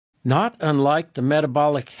Not unlike the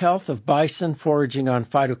metabolic health of bison foraging on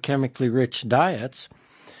phytochemically rich diets,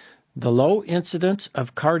 the low incidence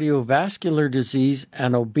of cardiovascular disease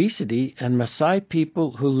and obesity in Maasai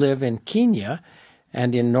people who live in Kenya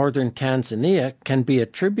and in northern Tanzania can be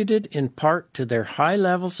attributed in part to their high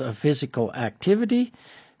levels of physical activity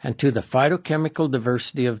and to the phytochemical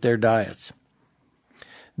diversity of their diets.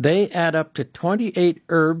 They add up to 28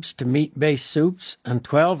 herbs to meat-based soups and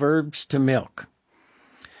 12 herbs to milk.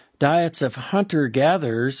 Diets of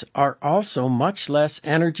hunter-gatherers are also much less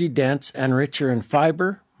energy-dense and richer in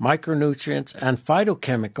fiber, micronutrients, and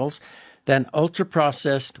phytochemicals than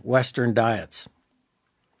ultra-processed Western diets.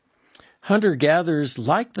 Hunter-gatherers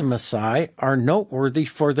like the Maasai are noteworthy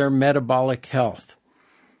for their metabolic health.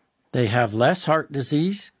 They have less heart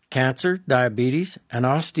disease, cancer, diabetes, and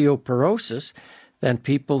osteoporosis than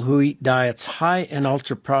people who eat diets high in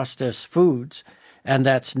ultra-processed foods, and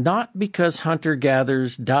that's not because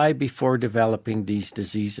hunter-gatherers die before developing these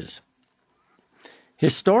diseases.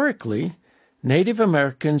 Historically, Native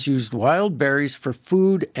Americans used wild berries for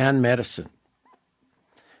food and medicine.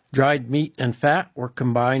 Dried meat and fat were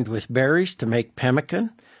combined with berries to make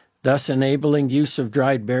pemmican, thus enabling use of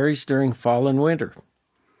dried berries during fall and winter.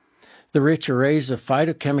 The rich arrays of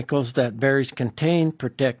phytochemicals that berries contain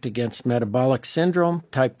protect against metabolic syndrome,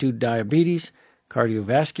 type 2 diabetes,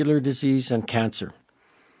 cardiovascular disease, and cancer.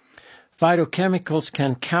 Phytochemicals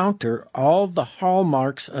can counter all the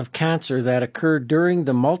hallmarks of cancer that occur during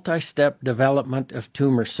the multi-step development of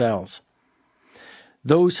tumor cells.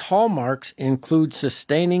 Those hallmarks include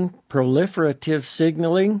sustaining proliferative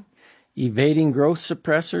signaling, evading growth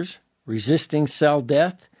suppressors, resisting cell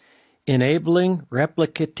death, enabling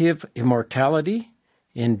replicative immortality,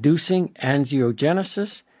 inducing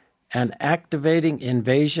angiogenesis, and activating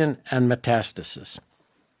invasion and metastasis.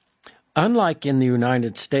 Unlike in the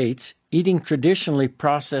United States, eating traditionally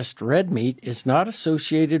processed red meat is not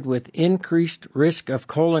associated with increased risk of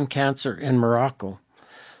colon cancer in Morocco,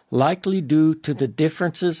 likely due to the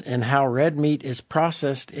differences in how red meat is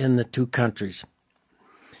processed in the two countries.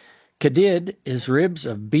 Kadid is ribs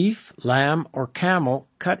of beef, lamb, or camel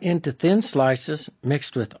cut into thin slices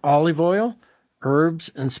mixed with olive oil,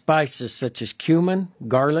 herbs, and spices such as cumin,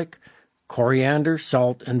 garlic, coriander,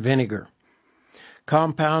 salt, and vinegar.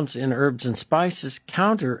 Compounds in herbs and spices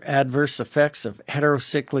counter adverse effects of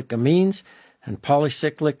heterocyclic amines and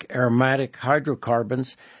polycyclic aromatic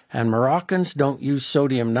hydrocarbons, and Moroccans don't use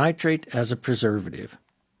sodium nitrate as a preservative.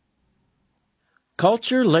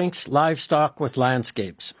 Culture links livestock with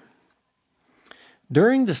landscapes.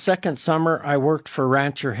 During the second summer I worked for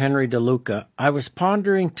rancher Henry DeLuca, I was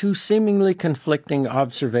pondering two seemingly conflicting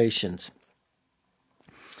observations.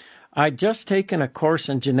 I'd just taken a course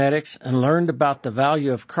in genetics and learned about the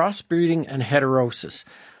value of crossbreeding and heterosis,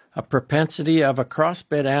 a propensity of a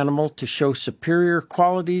crossbred animal to show superior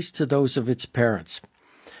qualities to those of its parents.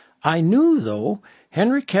 I knew, though,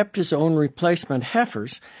 Henry kept his own replacement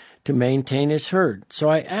heifers to maintain his herd, so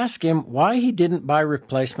I asked him why he didn't buy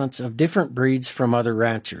replacements of different breeds from other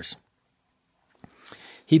ranchers.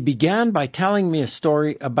 He began by telling me a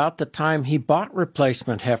story about the time he bought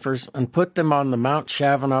replacement heifers and put them on the Mount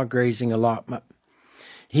Chavanaugh grazing allotment.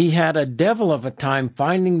 He had a devil of a time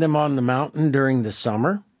finding them on the mountain during the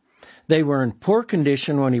summer. They were in poor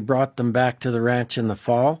condition when he brought them back to the ranch in the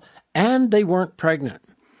fall, and they weren't pregnant.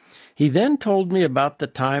 He then told me about the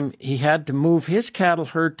time he had to move his cattle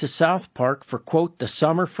herd to South Park for, quote, the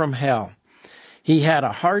summer from hell. He had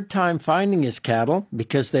a hard time finding his cattle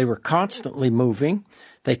because they were constantly moving.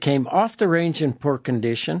 They came off the range in poor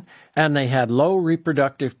condition, and they had low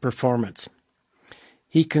reproductive performance.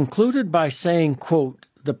 He concluded by saying, quote,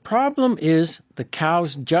 the problem is the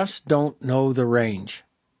cows just don't know the range,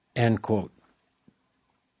 end quote.